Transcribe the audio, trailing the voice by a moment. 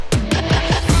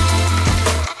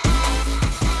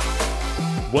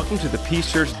Welcome to the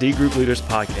Peace Church D Group Leaders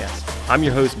Podcast. I'm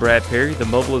your host, Brad Perry, the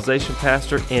mobilization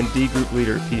pastor and D Group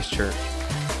leader at Peace Church.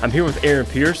 I'm here with Aaron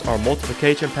Pierce, our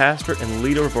multiplication pastor and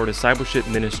leader of our discipleship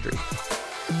ministry.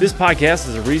 This podcast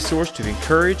is a resource to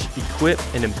encourage, equip,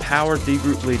 and empower D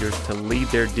Group leaders to lead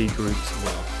their D groups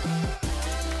well.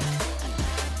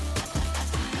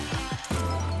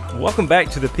 Welcome back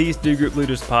to the Peace D Group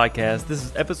Leaders Podcast. This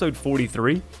is episode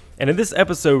 43. And in this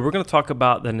episode, we're going to talk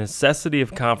about the necessity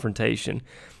of confrontation.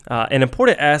 An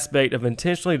important aspect of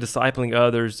intentionally discipling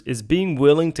others is being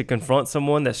willing to confront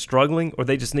someone that's struggling or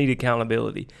they just need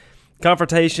accountability.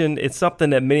 Confrontation, it's something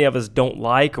that many of us don't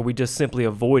like or we just simply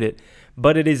avoid it,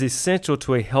 but it is essential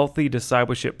to a healthy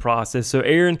discipleship process. So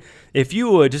Aaron, if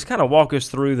you would just kind of walk us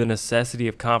through the necessity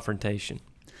of confrontation.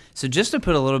 So just to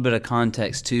put a little bit of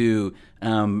context too,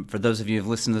 for those of you who have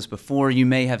listened to this before, you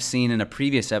may have seen in a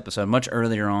previous episode, much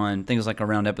earlier on, I think it was like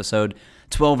around episode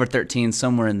 12 or 13,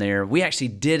 somewhere in there, we actually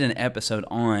did an episode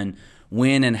on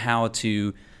when and how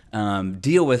to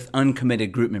deal with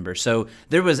uncommitted group members. So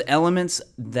there was elements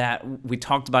that we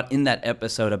talked about in that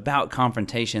episode about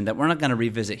confrontation that we're not going to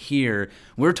revisit here.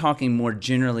 We're talking more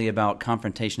generally about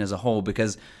confrontation as a whole,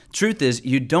 because truth is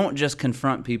you don't just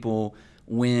confront people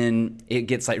when it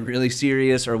gets like really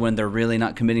serious or when they're really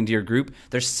not committing to your group.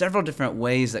 There's several different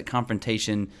ways that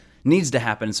confrontation needs to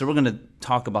happen. So we're going to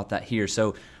talk about that here.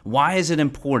 So why is it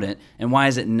important and why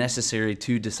is it necessary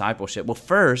to discipleship? Well,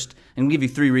 first, and I'll give you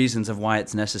 3 reasons of why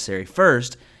it's necessary.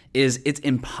 First is it's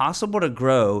impossible to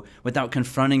grow without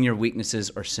confronting your weaknesses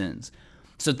or sins.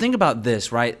 So think about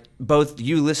this, right? Both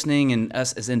you listening and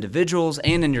us as individuals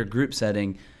and in your group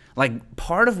setting, like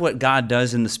part of what God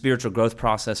does in the spiritual growth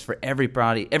process for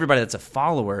everybody that's a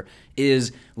follower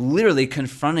is literally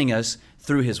confronting us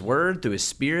through His Word, through His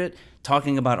Spirit,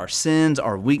 talking about our sins,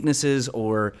 our weaknesses,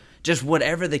 or just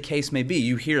whatever the case may be.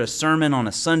 You hear a sermon on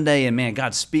a Sunday and man,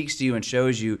 God speaks to you and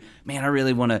shows you, man, I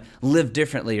really want to live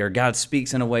differently, or God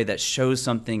speaks in a way that shows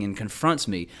something and confronts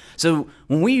me. So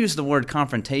when we use the word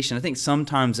confrontation, I think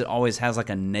sometimes it always has like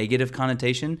a negative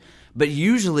connotation, but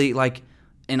usually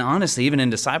and honestly, even in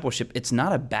discipleship, it's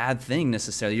not a bad thing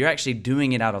necessarily. You're actually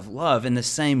doing it out of love in the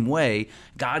same way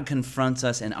God confronts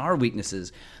us in our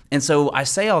weaknesses. And so I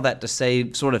say all that to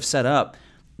say, sort of set up,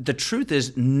 the truth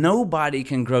is nobody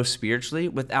can grow spiritually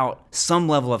without some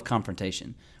level of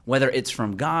confrontation, whether it's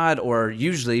from God or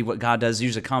usually what God does,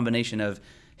 usually a combination of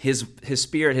His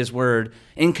Spirit, His Word,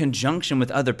 in conjunction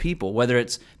with other people, whether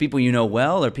it's people you know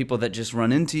well or people that just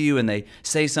run into you and they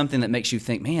say something that makes you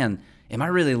think, man, am I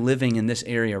really living in this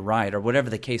area right? Or whatever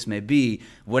the case may be,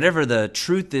 whatever the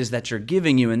truth is that you're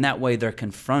giving you, in that way they're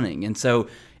confronting. And so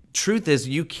truth is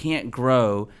you can't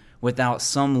grow without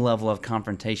some level of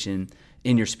confrontation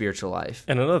in your spiritual life.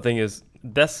 And another thing is,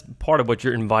 that's part of what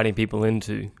you're inviting people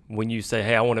into when you say,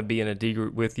 hey, I want to be in a D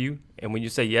group with you. And when you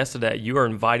say yes to that, you are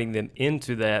inviting them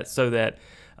into that so that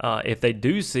if they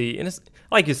do see, and it's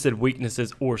like you said,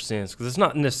 weaknesses or sins, because it's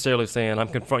not necessarily saying I'm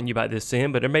confronting you about this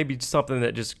sin, but there may be something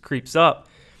that just creeps up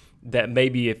that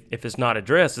maybe if it's not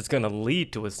addressed, it's going to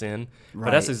lead to a sin. Right.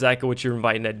 But that's exactly what you're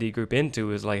inviting that D group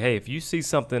into, is like, hey, if you see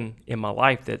something in my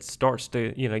life that starts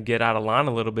to, get out of line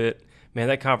a little bit, man,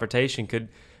 that confrontation could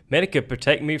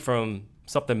protect me from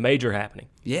something major happening.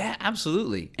 Yeah,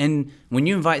 absolutely. And when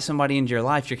you invite somebody into your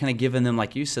life, you're kind of giving them,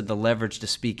 like you said, the leverage to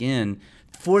speak in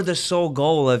for the sole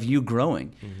goal of you growing.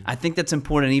 Mm-hmm. I think that's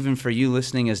important even for you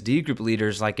listening as D group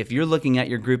leaders. Like if you're looking at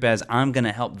your group as I'm going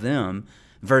to help them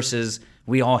versus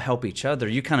we all help each other,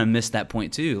 you kind of miss that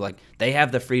point too. Like they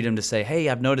have the freedom to say, hey,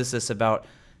 I've noticed this about,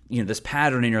 this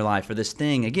pattern in your life or this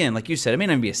thing. Again, like you said, it may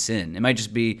not even be a sin. It might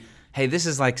just be, hey, this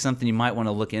is like something you might want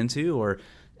to look into, or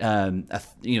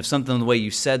something the way you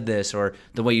said this or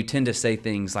the way you tend to say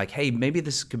things, like, hey, maybe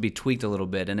this could be tweaked a little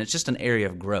bit. And it's just an area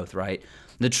of growth, right?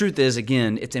 The truth is,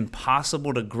 again, it's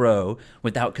impossible to grow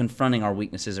without confronting our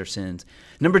weaknesses or sins.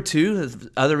 Number 2,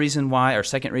 second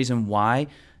reason why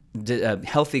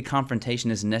healthy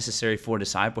confrontation is necessary for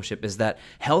discipleship is that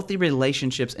healthy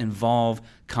relationships involve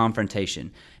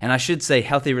confrontation. And I should say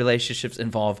healthy relationships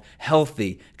involve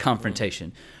healthy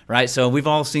confrontation, right? So we've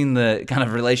all seen the kind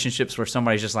of relationships where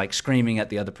somebody's just like screaming at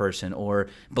the other person or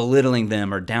belittling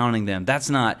them or downing them. That's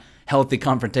not healthy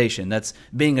confrontation. That's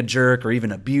being a jerk or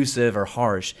even abusive or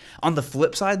harsh. On the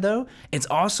flip side, though, it's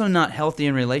also not healthy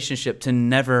in relationship to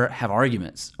never have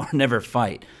arguments or never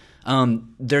fight.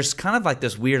 There's kind of like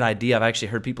this weird idea I've actually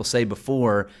heard people say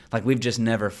before, like we've just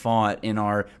never fought in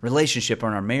our relationship or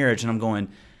in our marriage. And I'm going,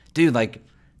 dude, like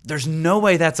there's no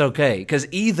way that's okay. Because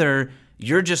either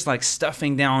you're just like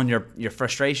stuffing down your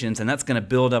frustrations, and that's going to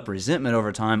build up resentment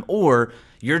over time, or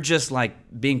you're just like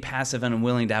being passive and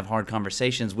unwilling to have hard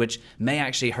conversations, which may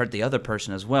actually hurt the other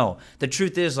person as well. The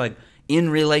truth is, like, in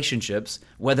relationships,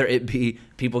 whether it be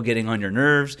people getting on your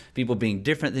nerves, people being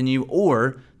different than you,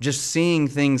 or just seeing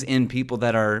things in people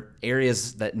that are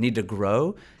areas that need to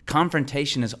grow,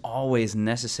 confrontation is always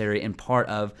necessary and part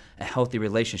of a healthy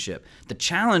relationship. The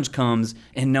challenge comes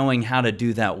in knowing how to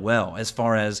do that well, as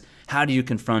far as how do you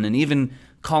confront, and even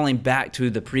calling back to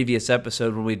the previous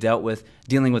episode where we dealt with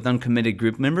dealing with uncommitted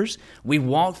group members, we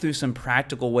walked through some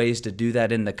practical ways to do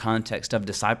that in the context of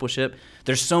discipleship.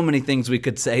 There's so many things we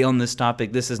could say on this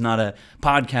topic. This is not a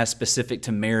podcast specific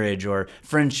to marriage or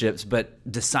friendships,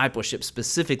 but discipleship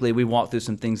specifically. We walked through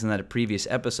some things in that previous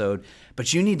episode.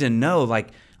 But you need to know, like,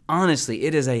 honestly,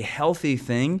 it is a healthy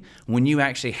thing when you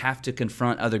actually have to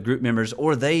confront other group members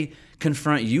or they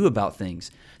confront you about things.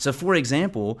 So, for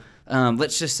example,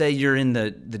 let's just say you're in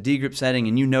the D group setting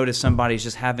and you notice somebody's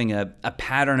just having a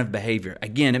pattern of behavior.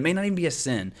 Again, it may not even be a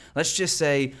sin. Let's just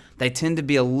say they tend to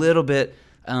be a little bit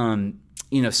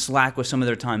slack with some of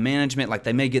their time management. Like,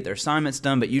 they may get their assignments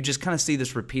done, but you just kind of see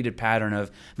this repeated pattern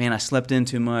of, man, I slept in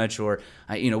too much, or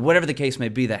whatever the case may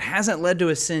be, that hasn't led to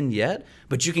a sin yet,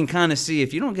 but you can kind of see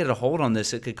if you don't get a hold on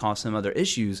this, it could cause some other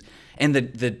issues. And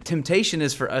the temptation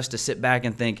is for us to sit back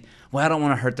and think, well, I don't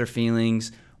want to hurt their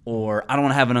feelings, or I don't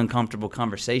want to have an uncomfortable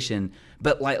conversation.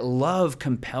 But like, love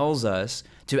compels us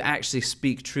to actually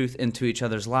speak truth into each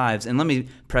other's lives. And let me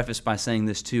preface by saying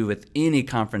this too, with any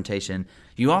confrontation,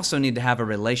 you also need to have a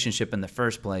relationship in the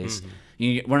first place.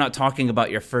 We're not talking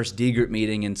about your first D group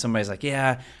meeting and somebody's like,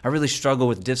 yeah, I really struggle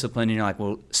with discipline. And you're like,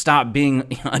 well, stop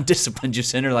being undisciplined, you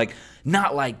sinner. Like,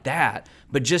 not like that,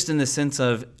 but just in the sense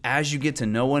of, as you get to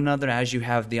know one another, as you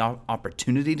have the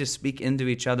opportunity to speak into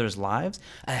each other's lives,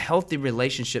 a healthy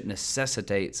relationship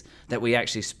necessitates that we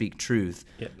actually speak truth.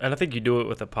 Yeah, and I think you do it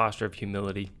with a posture of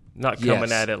humility, not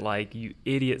coming at it like, you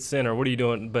idiot sinner, what are you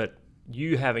doing? But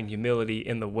you having humility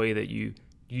in the way that you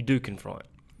do confront.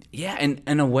 Yeah,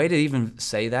 and a way to even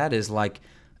say that is like,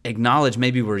 acknowledge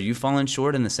maybe where you've fallen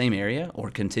short in the same area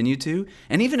or continue to.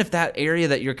 And even if that area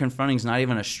that you're confronting is not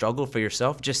even a struggle for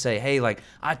yourself, just say, hey, like,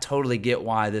 I totally get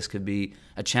why this could be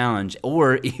a challenge.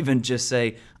 Or even just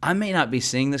say, I may not be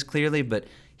seeing this clearly, but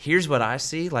here's what I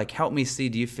see. Like, help me see,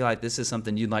 do you feel like this is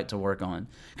something you'd like to work on?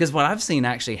 Because what I've seen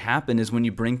actually happen is when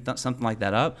you bring something like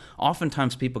that up,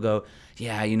 oftentimes people go,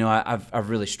 yeah, I've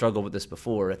really struggled with this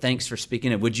before. Thanks for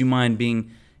speaking it. Would you mind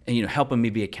being, helping me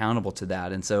be accountable to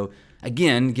that? And so,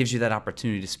 again, gives you that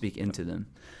opportunity to speak into them.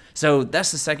 So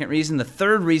that's the second reason. The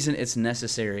third reason it's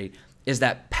necessary is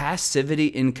that passivity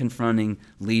in confronting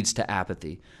leads to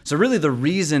apathy. So really the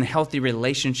reason healthy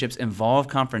relationships involve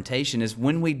confrontation is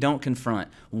when we don't confront,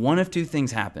 one of two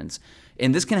things happens.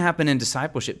 And this can happen in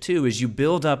discipleship too, is you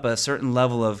build up a certain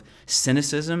level of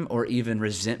cynicism or even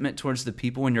resentment towards the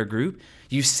people in your group.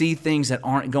 You see things that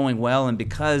aren't going well, and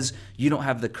because you don't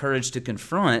have the courage to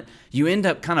confront, you end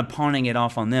up kind of pawning it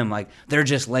off on them, like they're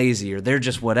just lazy or they're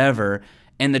just whatever.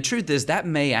 And the truth is that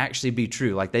may actually be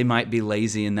true. Like, they might be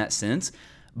lazy in that sense.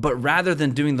 But rather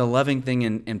than doing the loving thing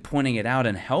and pointing it out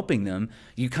and helping them,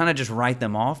 you kind of just write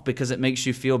them off because it makes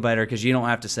you feel better, because you don't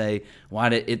have to say,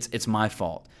 it's my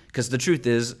fault. Because the truth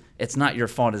is, it's not your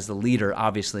fault as the leader,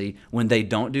 obviously, when they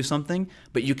don't do something,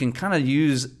 but you can kind of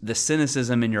use the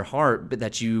cynicism in your heart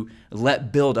that you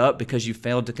let build up because you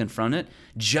failed to confront it,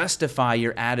 justify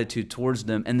your attitude towards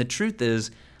them. And the truth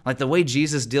is, like, the way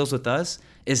Jesus deals with us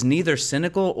is neither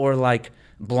cynical or like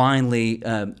blindly,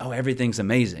 everything's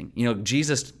amazing.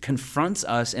 Jesus confronts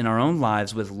us in our own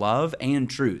lives with love and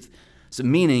truth. So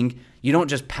meaning, you don't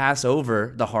just pass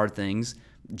over the hard things.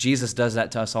 Jesus does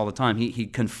that to us all the time. He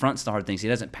confronts the hard things. He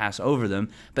doesn't pass over them.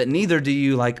 But neither do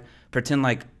you like pretend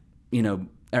like, or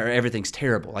everything's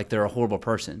terrible, like they're a horrible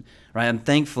person, right? And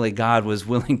thankfully, God was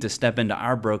willing to step into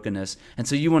our brokenness. And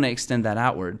so you want to extend that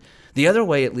outward. The other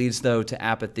way it leads, though, to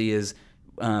apathy is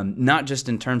not just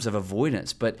in terms of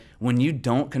avoidance, but when you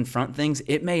don't confront things,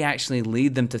 it may actually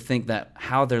lead them to think that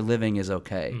how they're living is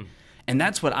okay. And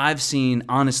that's what I've seen,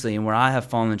 honestly, and where I have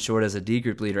fallen short as a D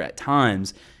group leader at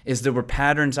times, is there were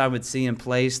patterns I would see in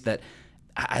place that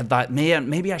I thought, man,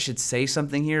 maybe I should say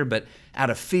something here, but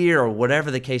out of fear or whatever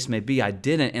the case may be, I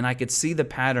didn't. And I could see the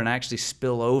pattern actually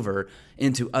spill over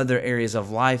into other areas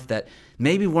of life that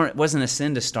maybe wasn't a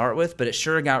sin to start with, but it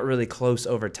sure got really close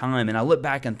over time. And I look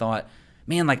back and thought,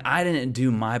 man, like, I didn't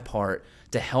do my part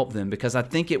to help them, because I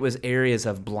think it was areas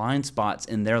of blind spots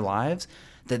in their lives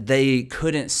that they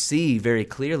couldn't see very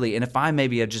clearly. And if I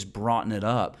maybe had just brought it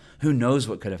up, who knows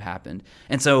what could have happened.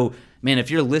 And so man,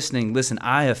 if you're listening, listen,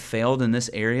 I have failed in this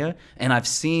area, and I've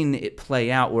seen it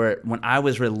play out where when I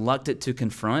was reluctant to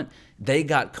confront, they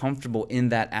got comfortable in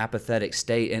that apathetic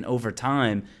state, and over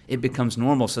time, it becomes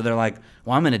normal. So they're like,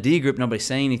 well, I'm in a D group, nobody's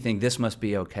saying anything, this must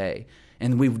be okay.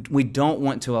 And we don't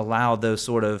want to allow those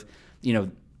sort of,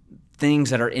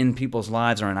 things that are in people's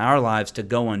lives or in our lives to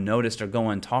go unnoticed or go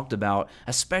untalked about,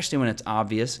 especially when it's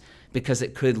obvious, because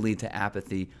it could lead to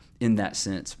apathy in that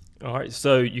sense. All right,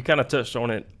 so you kind of touched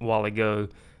on it a while ago,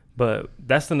 but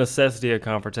that's the necessity of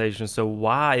confrontation. So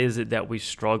why is it that we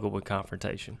struggle with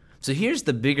confrontation? So here's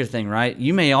the bigger thing, right?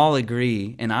 You may all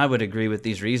agree, and I would agree with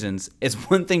these reasons. It's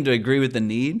one thing to agree with the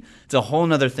need. It's a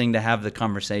whole other thing to have the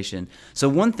conversation. So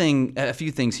a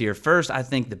few things here. First, I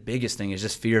think the biggest thing is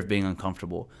just fear of being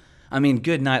uncomfortable. I mean,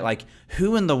 good night. Like,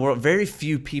 who in the world, very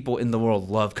few people in the world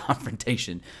love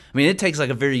confrontation. I mean, it takes like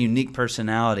a very unique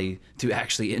personality to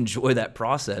actually enjoy that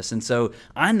process. And so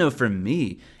I know for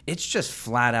me, it's just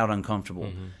flat out uncomfortable.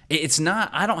 Mm-hmm. It's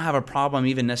not, I don't have a problem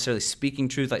even necessarily speaking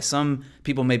truth. Like some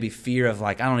people maybe fear of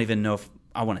like, I don't even know if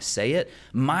I want to say it.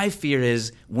 My fear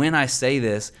is when I say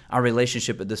this, our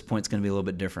relationship at this point is going to be a little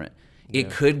bit different. Yeah.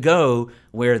 It could go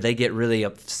where they get really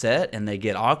upset and they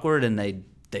get awkward and they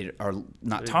are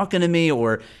not talking to me,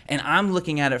 and I'm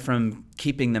looking at it from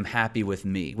keeping them happy with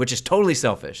me, which is totally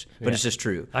selfish, but it's just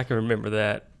true. I can remember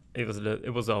that. It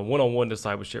was a one-on-one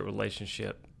discipleship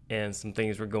relationship, and some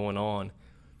things were going on.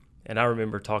 And I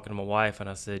remember talking to my wife, and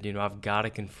I said, I've got to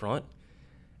confront.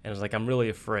 And I was like, I'm really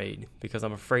afraid, because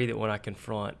I'm afraid that when I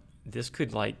confront, this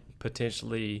could like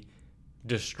potentially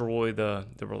destroy the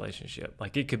relationship.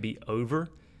 Like it could be over.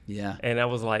 Yeah. And I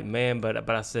was like, man, but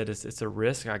I said, it's a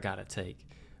risk I got to take.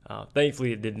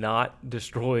 Thankfully, it did not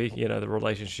destroy, the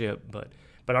relationship, but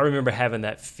I remember having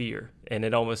that fear, and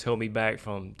it almost held me back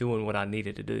from doing what I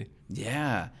needed to do.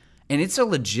 Yeah, and it's a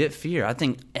legit fear. I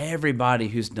think everybody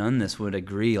who's done this would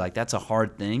agree, like that's a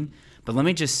hard thing. But let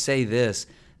me just say this,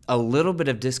 a little bit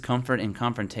of discomfort and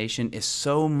confrontation is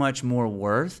so much more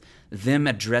worth them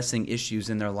addressing issues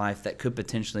in their life that could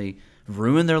potentially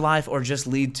ruin their life or just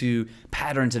lead to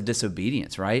patterns of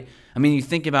disobedience, right? I mean, you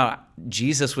think about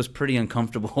Jesus was pretty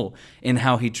uncomfortable in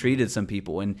how he treated some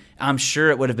people, and I'm sure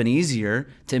it would have been easier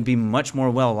to be much more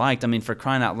well-liked. I mean, for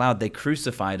crying out loud, they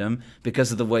crucified him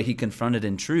because of the way he confronted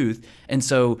in truth. And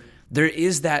so there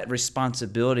is that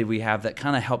responsibility we have that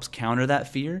kind of helps counter that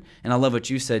fear. And I love what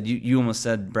you said. You almost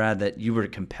said, Brad, that you were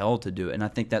compelled to do it. And I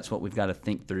think that's what we've got to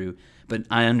think through. But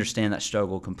I understand that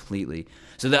struggle completely.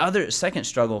 So the second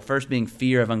struggle, first being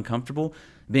fear of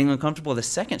being uncomfortable. The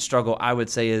second struggle, I would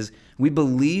say, is we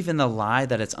believe in the lie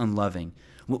that it's unloving.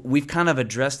 We've kind of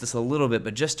addressed this a little bit,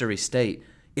 but just to restate,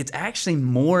 it's actually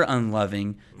more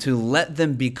unloving to let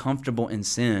them be comfortable in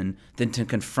sin than to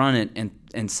confront it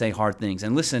and say hard things.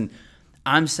 And listen,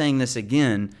 I'm saying this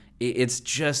again, it's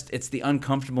the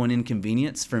uncomfortable and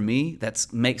inconvenience for me that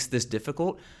makes this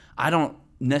difficult. I don't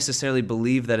necessarily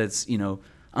believe that it's,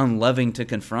 unloving to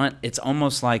confront. It's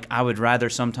almost like I would rather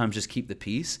sometimes just keep the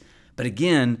peace. But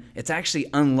again, it's actually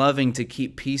unloving to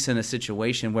keep peace in a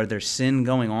situation where there's sin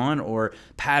going on or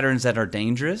patterns that are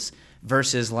dangerous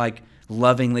versus like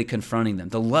lovingly confronting them.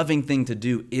 The loving thing to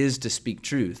do is to speak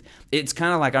truth. It's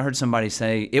kind of like I heard somebody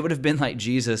say, it would have been like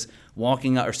Jesus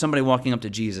walking up, or somebody walking up to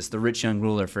Jesus, the rich young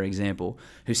ruler, for example,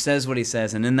 who says what he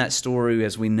says. And in that story,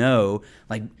 as we know,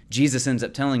 like Jesus ends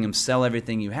up telling him, sell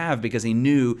everything you have, because he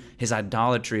knew his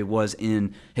idolatry was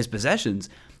in his possessions.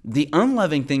 The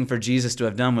unloving thing for Jesus to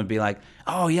have done would be like,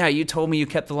 oh yeah, you told me you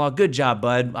kept the law. Good job,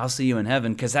 bud. I'll see you in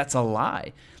heaven, because that's a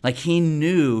lie. Like he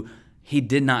knew he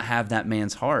did not have that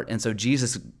man's heart. And so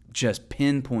Jesus just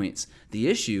pinpoints the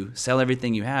issue, sell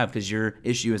everything you have because your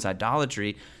issue is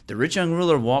idolatry. The rich young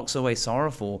ruler walks away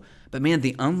sorrowful, but man,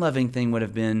 the unloving thing would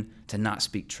have been to not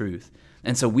speak truth.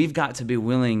 And so we've got to be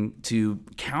willing to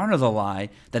counter the lie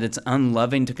that it's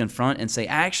unloving to confront and say,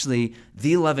 actually,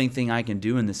 the loving thing I can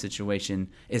do in this situation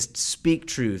is speak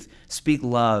truth, speak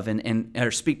love,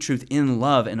 or speak truth in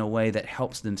love in a way that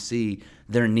helps them see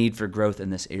their need for growth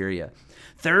in this area.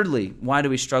 Thirdly, why do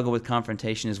we struggle with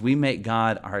confrontation is we make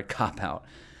God our cop-out.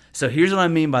 So here's what I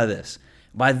mean by this.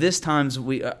 By this times,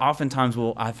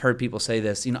 I've heard people say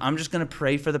this, I'm just going to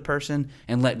pray for the person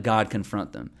and let God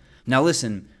confront them. Now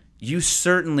listen, you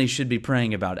certainly should be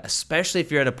praying about it, especially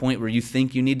if you're at a point where you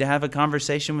think you need to have a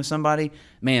conversation with somebody.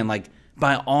 Man, like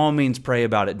by all means pray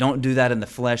about it. Don't do that in the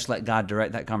flesh. Let God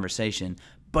direct that conversation.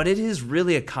 But it is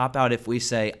really a cop-out if we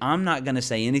say, I'm not going to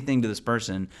say anything to this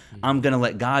person. I'm going to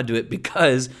let God do it,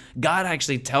 because God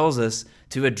actually tells us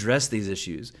to address these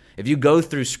issues. If you go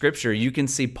through Scripture, you can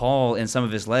see Paul in some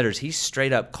of his letters, he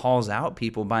straight up calls out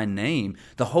people by name.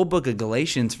 The whole book of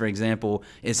Galatians, for example,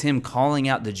 is him calling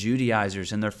out the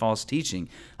Judaizers and their false teaching.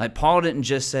 Like, Paul didn't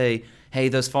just say, hey,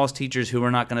 those false teachers who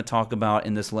we're not going to talk about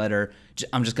in this letter,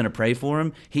 I'm just going to pray for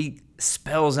them. He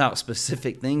spells out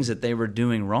specific things that they were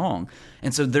doing wrong.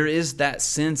 And so there is that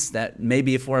sense that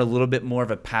maybe if we're a little bit more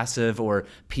of a passive or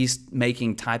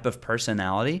peacemaking type of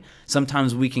personality,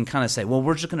 sometimes we can kind of say, well,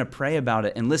 we're just going to pray about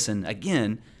it. And listen,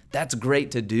 again, that's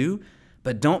great to do,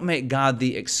 but don't make God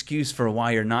the excuse for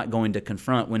why you're not going to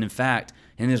confront, when in fact,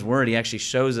 in his word, he actually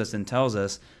shows us and tells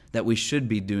us that we should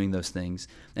be doing those things.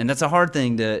 And that's a hard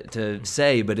thing to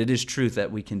say, but it is truth that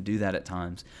we can do that at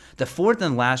times. The fourth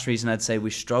and last reason I'd say we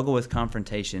struggle with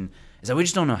confrontation is that we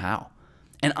just don't know how.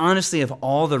 And honestly, of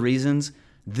all the reasons,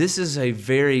 this is a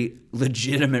very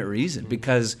legitimate reason,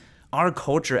 because our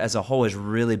culture as a whole is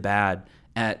really bad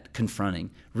at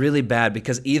confronting, really bad,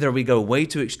 because either we go way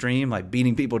too extreme, like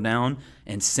beating people down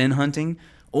and sin hunting,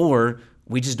 or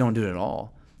we just don't do it at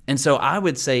all. And so I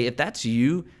would say, if that's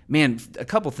you, man, a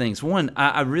couple things. One,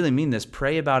 I really mean this.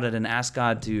 Pray about it and ask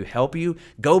God to help you.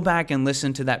 Go back and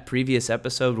listen to that previous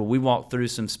episode where we walked through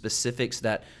some specifics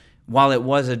that, while it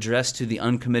was addressed to the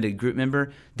uncommitted group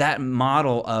member, that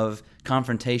model of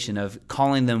confrontation, of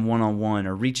calling them one-on-one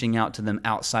or reaching out to them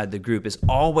outside the group, is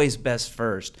always best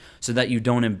first, so that you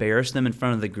don't embarrass them in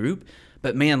front of the group.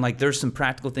 But man, like, there's some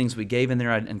practical things we gave in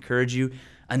there. I'd encourage you.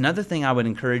 Another thing I would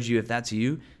encourage you, if that's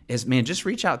you, is, man, just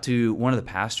reach out to one of the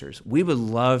pastors. We would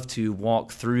love to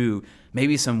walk through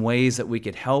maybe some ways that we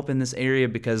could help in this area,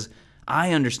 because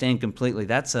I understand completely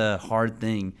that's a hard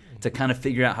thing to kind of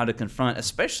figure out how to confront,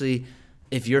 especially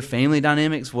if your family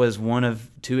dynamics was one of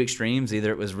two extremes.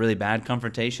 Either it was really bad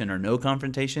confrontation or no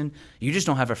confrontation. You just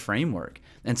don't have a framework.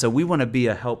 And so we want to be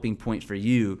a helping point for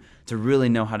you to really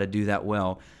know how to do that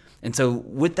well. And so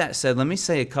with that said, let me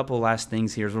say a couple last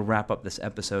things here as we'll wrap up this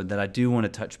episode that I do want to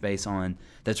touch base on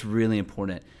that's really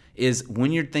important. Is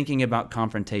when you're thinking about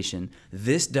confrontation,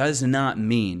 this does not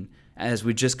mean, as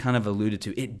we just kind of alluded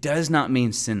to, it does not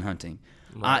mean sin hunting.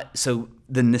 Right. So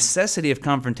the necessity of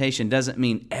confrontation doesn't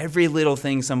mean every little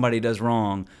thing somebody does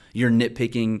wrong, you're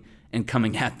nitpicking and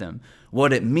coming at them.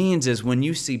 What it means is when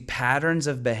you see patterns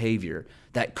of behavior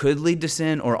that could lead to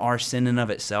sin or are sin in of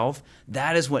itself,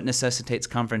 that is what necessitates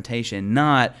confrontation,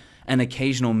 not an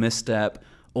occasional misstep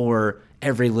or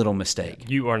every little mistake.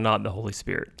 You are not the Holy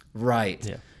Spirit.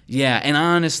 Right. Yeah, and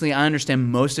honestly, I understand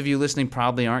most of you listening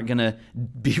probably aren't going to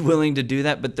be willing to do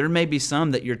that, but there may be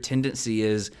some that your tendency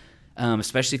is,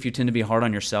 especially if you tend to be hard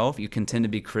on yourself, you can tend to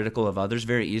be critical of others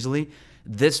very easily.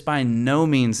 This by no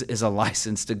means is a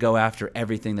license to go after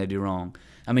everything they do wrong.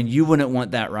 I mean, you wouldn't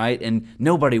want that, right? And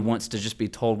nobody wants to just be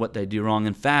told what they do wrong.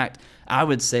 In fact, I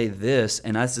would say this,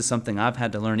 and this is something I've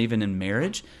had to learn even in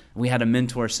marriage. We had a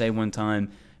mentor say one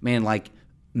time, man, like,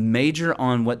 major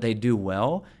on what they do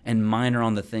well and minor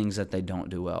on the things that they don't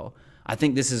do well. I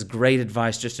think this is great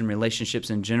advice just in relationships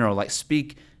in general. Like,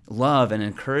 speak love and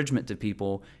encouragement to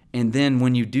people, and then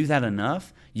when you do that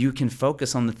enough, you can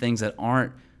focus on the things that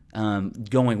aren't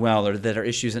going well or that are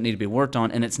issues that need to be worked on,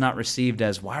 and it's not received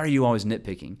as, why are you always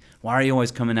nitpicking? Why are you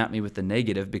always coming at me with the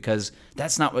negative? Because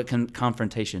that's not what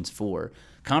confrontation's for.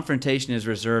 Confrontation is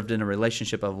reserved in a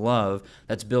relationship of love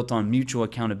that's built on mutual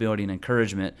accountability and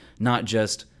encouragement, not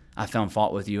just, I found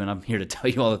fault with you and I'm here to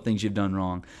tell you all the things you've done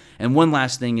wrong. And one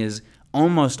last thing is,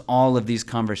 almost all of these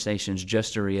conversations,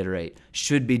 just to reiterate,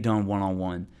 should be done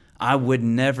one-on-one. I would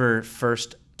never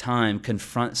first time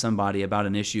confront somebody about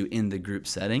an issue in the group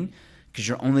setting, because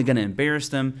you're only going to embarrass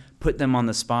them, put them on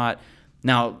the spot.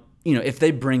 Now, if they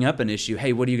bring up an issue,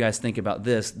 hey, what do you guys think about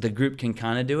this? The group can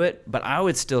kind of do it, but I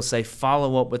would still say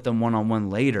follow up with them one-on-one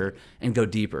later and go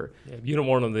deeper. Yeah, you don't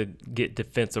want them to get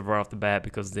defensive right off the bat,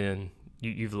 because then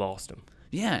you've lost them.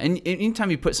 Yeah, and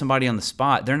anytime you put somebody on the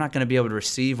spot, they're not going to be able to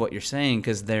receive what you're saying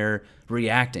because they're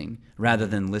reacting rather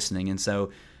than listening. And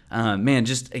so,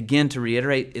 just again, to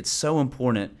reiterate, it's so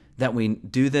important that we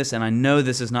do this. And I know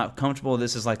this is not comfortable.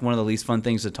 This is like one of the least fun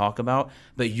things to talk about.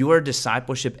 But your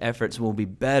discipleship efforts will be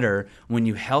better when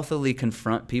you healthily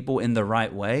confront people in the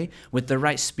right way, with the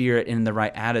right spirit and the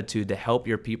right attitude to help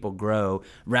your people grow,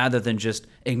 rather than just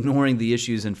ignoring the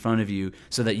issues in front of you,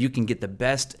 so that you can get the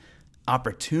best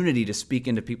opportunity to speak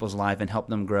into people's life and help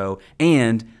them grow,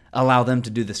 and allow them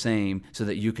to do the same so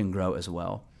that you can grow as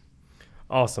well.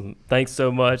 Awesome. Thanks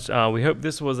so much. We hope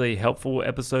this was a helpful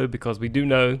episode, because we do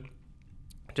know,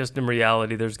 just in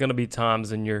reality, there's going to be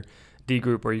times in your D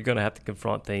group where you're going to have to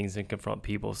confront things and confront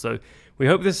people. So we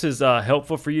hope this is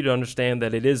helpful for you to understand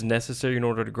that it is necessary in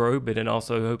order to grow, but then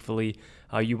also hopefully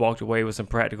you walked away with some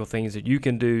practical things that you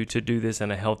can do to do this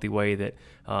in a healthy way that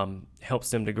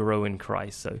helps them to grow in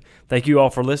Christ. So thank you all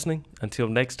for listening. Until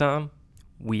next time,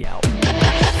 we out.